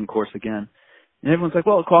take the same course again? And everyone's like,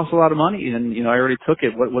 well, it costs a lot of money and, I already took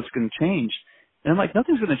it. What's going to change? And I'm like,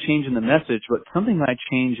 nothing's going to change in the message, but something might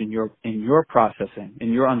change in your processing,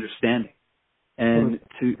 in your understanding. And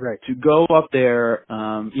to go up there,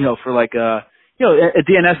 for like a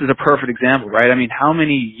DNS is a perfect example, right? I mean, how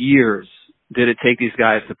many years did it take these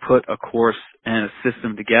guys to put a course and a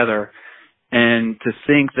system together, and to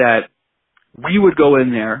think that we would go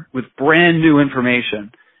in there with brand new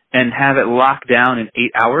information and have it locked down in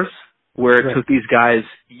 8 hours, where it took these guys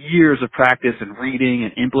years of practice and reading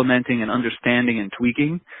and implementing and understanding and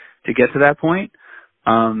tweaking to get to that point.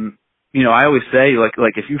 I always say,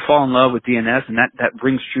 like if you fall in love with DNS and that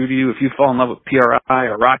rings true to you, if you fall in love with PRI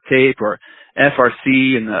or RockTape or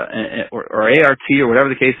FRC or ART or whatever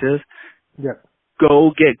the case is,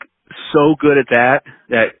 go get so good at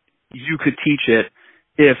that you could teach it.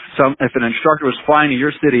 If an instructor was flying to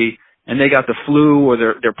your city and they got the flu or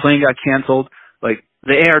their plane got canceled, like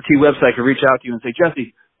the ART website could reach out to you and say,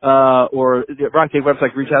 Jesse, or the RockTape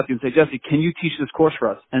website could reach out to you and say, Jesse, can you teach this course for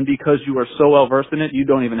us? And because you are so well versed in it, you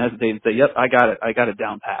don't even hesitate and say, yep, I got it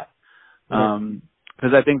down pat.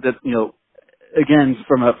 Because I think that, again,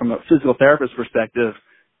 from a physical therapist perspective,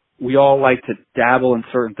 we all like to dabble in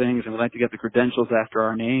certain things and we like to get the credentials after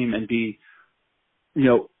our name and be,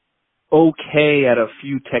 okay at a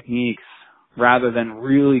few techniques rather than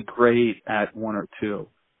really great at one or two.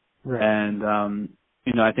 And,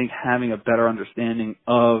 I think having a better understanding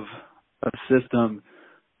of a system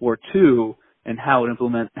or two and how it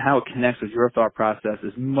connects with your thought process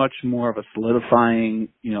is much more of a solidifying,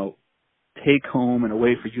 take home and a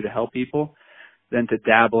way for you to help people than to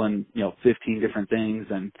dabble in, 15 different things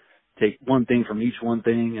and take one thing from each one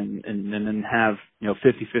thing and then have,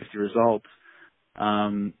 50-50 results.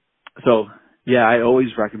 So yeah, I always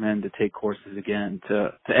recommend to take courses again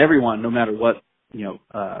to everyone, no matter what,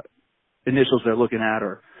 initials they're looking at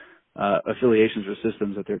or, affiliations or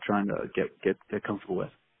systems that they're trying to get comfortable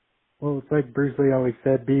with. Well, it's like Bruce Lee always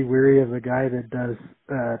said, be wary of the guy that does,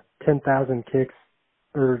 10,000 kicks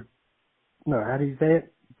or no, how do you say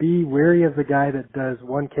it? Be wary of the guy that does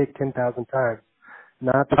one kick 10,000 times,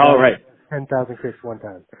 not the guy that does 10,000 kicks one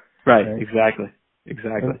time. Right. Exactly.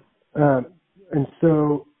 And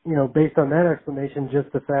so, based on that explanation,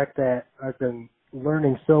 just the fact that I've been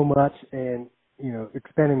learning so much and,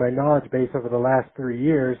 expanding my knowledge base over the last 3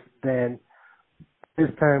 years, then this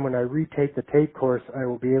time when I retake the tape course, I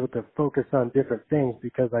will be able to focus on different things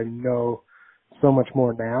because I know so much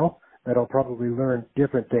more now that I'll probably learn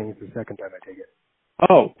different things the second time I take it.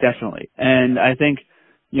 Oh, definitely. And I think,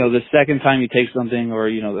 the second time you take something or,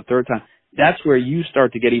 the third time, that's where you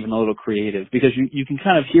start to get even a little creative because you can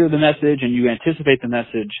kind of hear the message and you anticipate the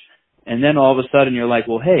message. And then all of a sudden you're like,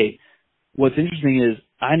 well, hey, what's interesting is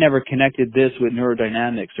I never connected this with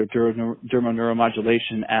neurodynamics or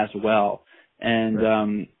dermoneuromodulation as well.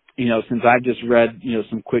 And, since I've just read,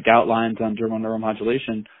 some quick outlines on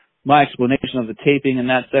dermoneuromodulation, my explanation of the taping in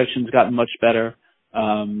that section's gotten much better.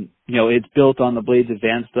 It's built on the Blades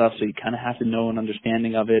Advanced stuff, so you kind of have to know an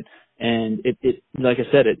understanding of it. And it like I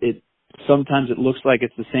said, it sometimes it looks like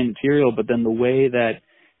it's the same material, but then the way that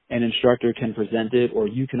an instructor can present it or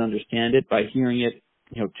you can understand it by hearing it,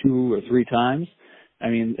 2 or 3 times, I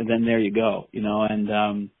mean, then there you go, and,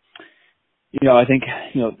 I think,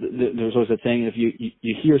 there's always a thing, if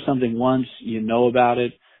you hear something once, you know about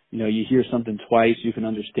it, you hear something twice, you can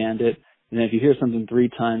understand it. And then if you hear something 3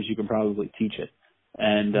 times, you can probably teach it.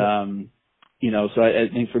 And, so I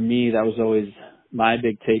think for me, that was always my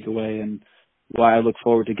big takeaway and why I look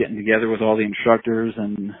forward to getting together with all the instructors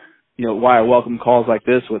and, why I welcome calls like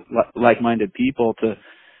this with like-minded people to,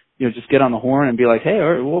 just get on the horn and be like, hey,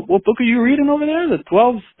 what book are you reading over there? The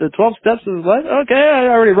 12 steps of life. Okay, I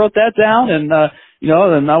already wrote that down, and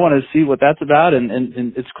then I want to see what that's about,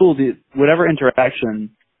 and it's cool. Whatever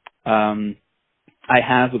interaction I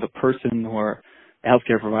have with a person or a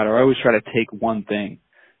healthcare provider, I always try to take one thing.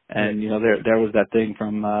 And, there was that thing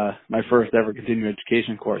from my first ever continuing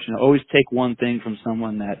education course. Always take one thing from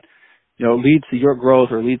someone that, leads to your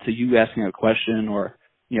growth or leads to you asking a question or,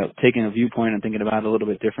 taking a viewpoint and thinking about it a little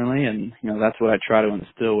bit differently. And, that's what I try to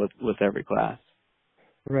instill with every class.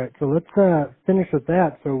 Right. So let's finish with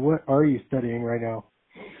that. So what are you studying right now?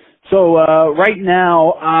 So right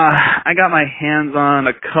now, I got my hands on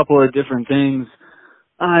a couple of different things.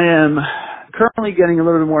 I am currently getting a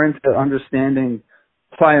little bit more into understanding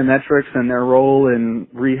plyometrics and their role in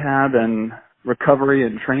rehab and recovery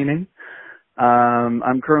and training.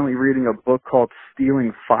 I'm currently reading a book called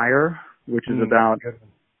Stealing Fire, which is about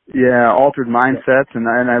altered mindsets, and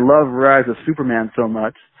I love Rise of Superman so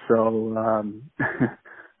much. So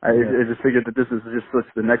I just figured that this is just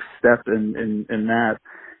the next step in that.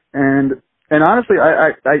 And honestly,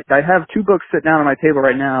 I have two books sitting down on my table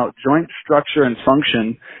right now: Joint Structure and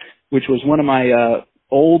Function, which was one of my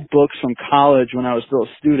old books from college when I was still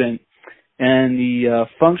a student, and the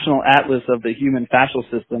Functional Atlas of the Human Fascial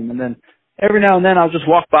System. And then every now and then I'll just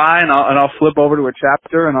walk by and I'll flip over to a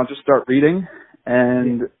chapter and I'll just start reading.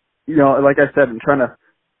 And like I said, I'm trying to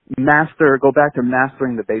go back to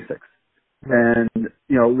mastering the basics. And,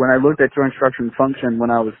 when I looked at joint structure and function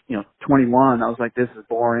when I was, 21, I was like, this is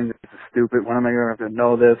boring. This is stupid. When am I going to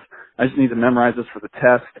know this? I just need to memorize this for the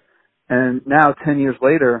test. And now 10 years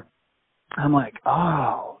later, I'm like,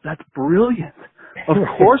 oh, that's brilliant. Of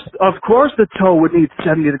course the toe would need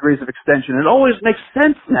 70 degrees of extension. It always makes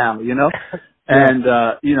sense now, And,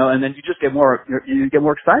 and then you just get more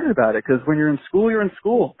excited about it, because when you're in school, you're in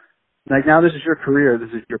school. Like, now this is your career. This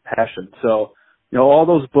is your passion. So, all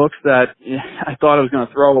those books that I thought I was going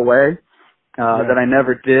to throw away, that I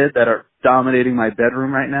never did, that are dominating my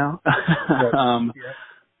bedroom right now.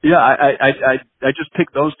 I just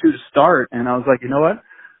picked those two to start, and I was like, you know what?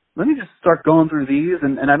 Let me just start going through these,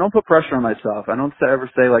 and I don't put pressure on myself. I don't ever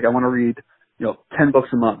say, like, I want to read, 10 books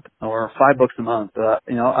a month or 5 books a month.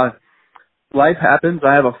 Life happens.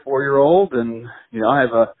 I have a 4-year-old, and, I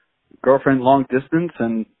have a girlfriend long distance,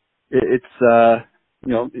 and I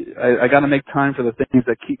got to make time for the things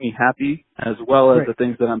that keep me happy as well as the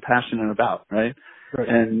things that I'm passionate about, right?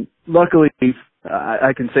 And luckily,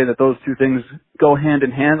 I can say that those two things go hand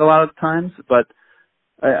in hand a lot of times, but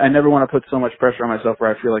I never want to put so much pressure on myself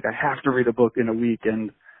where I feel like I have to read a book in a week,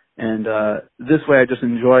 and this way I just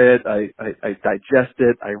enjoy it. I digest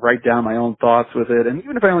it. I write down my own thoughts with it, and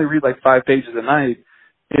even if I only read like 5 pages a night,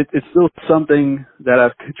 it's still something that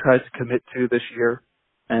I've tried to commit to this year.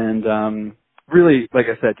 And really, like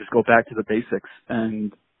I said, just go back to the basics,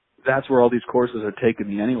 and that's where all these courses are taking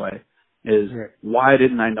me anyway, is why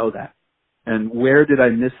didn't I know that? And where did I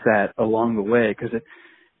miss that along the way? Because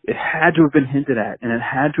it had to have been hinted at, and it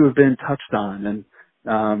had to have been touched on. And,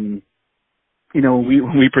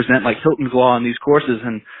 we present like Hilton's Law in these courses,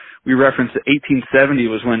 and we reference that 1870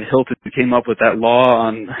 was when Hilton came up with that law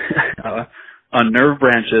on nerve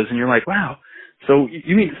branches, and you're like, wow. So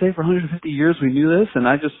you mean to say for 150 years we knew this, and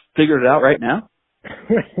I just figured it out right now?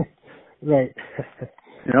 Right.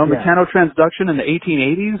 Mechanotransduction in the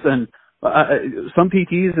 1880s, and some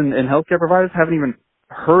PTs and healthcare providers haven't even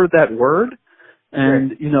heard that word,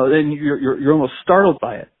 and then you're almost startled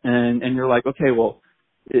by it, and you're like, okay, well,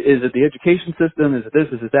 is it the education system? Is it this?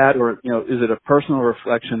 Is it that? Or is it a personal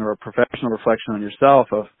reflection or a professional reflection on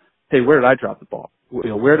yourself of, hey, where did I drop the ball?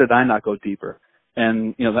 Where did I not go deeper?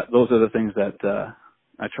 And, those are the things that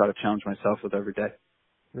I try to challenge myself with every day.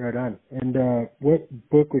 Right on. And what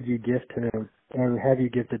book would you gift to them, or have you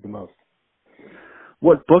gifted the most?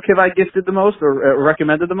 What book have I gifted the most or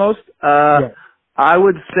recommended the most? I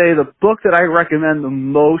would say the book that I recommend the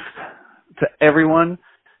most to everyone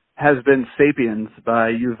has been Sapiens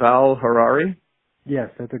by Yuval Harari.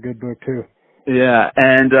 Yes, that's a good book too. Yeah,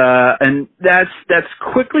 and that's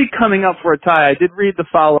quickly coming up for a tie. I did read the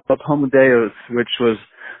follow-up Homo Deus, which was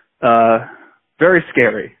very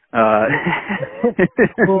scary,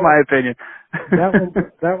 in my opinion.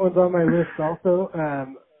 that one's on my list also.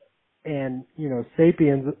 And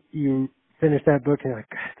Sapiens, you finish that book and you're like,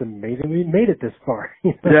 God, it's amazing we made it this far.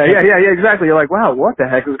 Yeah, exactly. You're like, wow, what the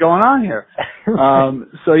heck is going on here?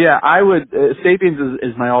 So yeah, I would Sapiens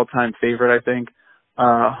is my all-time favorite, I think.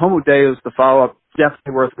 Homo Deus, the follow-up,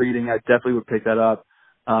 definitely worth reading. I definitely would pick that up.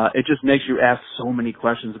 It just makes you ask so many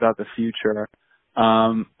questions about the future.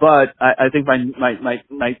 But I think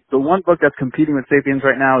the one book that's competing with Sapiens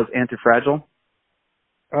right now is Antifragile.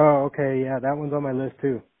 Oh, okay. Yeah, that one's on my list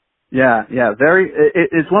too. Yeah,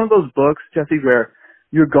 it's one of those books, Jesse, where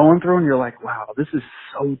you're going through and you're like, wow, this is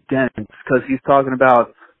so dense, because he's talking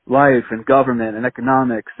about life and government and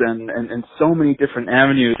economics and so many different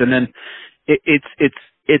avenues. And then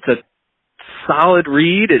it's a solid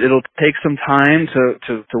read. It'll take some time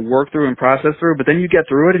to work through and process through, but then you get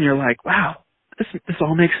through it and you're like, wow, this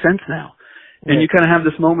all makes sense now. And you kind of have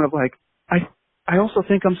this moment of like, I also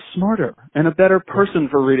think I'm smarter and a better person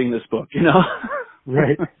for reading this book, you know?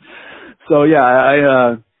 Right. So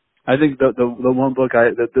yeah, I think the one book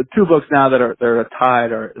the two books now that are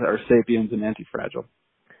tied are Sapiens and Antifragile.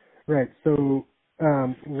 Right. So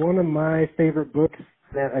one of my favorite books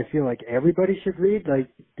that I feel like everybody should read, like,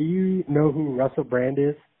 do you know who Russell Brand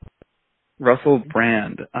is? Russell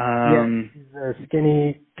Brand. Yeah, he's a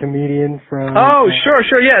skinny comedian from... Oh,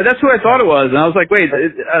 sure. Yeah, that's who I thought it was. And I was like, wait,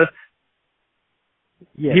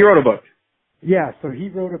 yeah. He wrote a book. Yeah, so he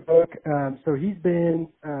wrote a book. So he's been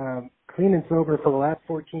clean and sober for the last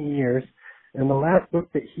 14 years. And the last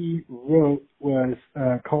book that he wrote was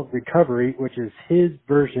called Recovery, which is his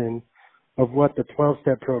version of what the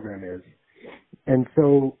 12-step program is. And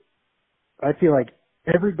so I feel like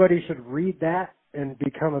everybody should read that and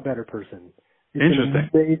become a better person. It's Interesting. An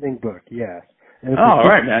amazing book, yes. And All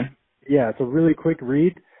right, man. Yeah, it's a really quick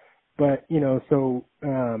read, but,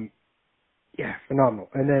 yeah, phenomenal.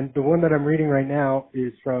 And then the one that I'm reading right now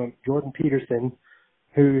is from Jordan Peterson,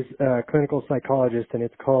 who's a clinical psychologist, and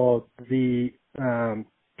it's called The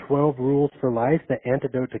 12 Rules for Life, The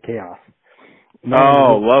Antidote to Chaos.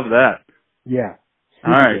 Love that. Yeah.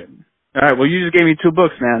 All right. Good. All right, well, you just gave me two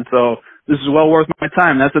books, man, so this is well worth my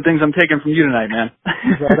time. That's the things I'm taking from you tonight, man.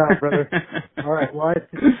 Right on, brother. All right, well,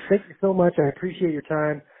 thank you so much. I appreciate your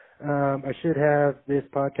time. I should have this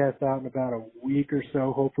podcast out in about a week or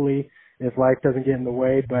so, hopefully, if life doesn't get in the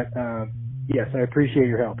way. But, yes, I appreciate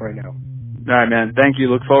your help right now. All right, man. Thank you.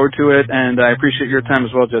 Look forward to it, and I appreciate your time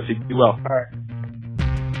as well, Jesse. Be well. All right.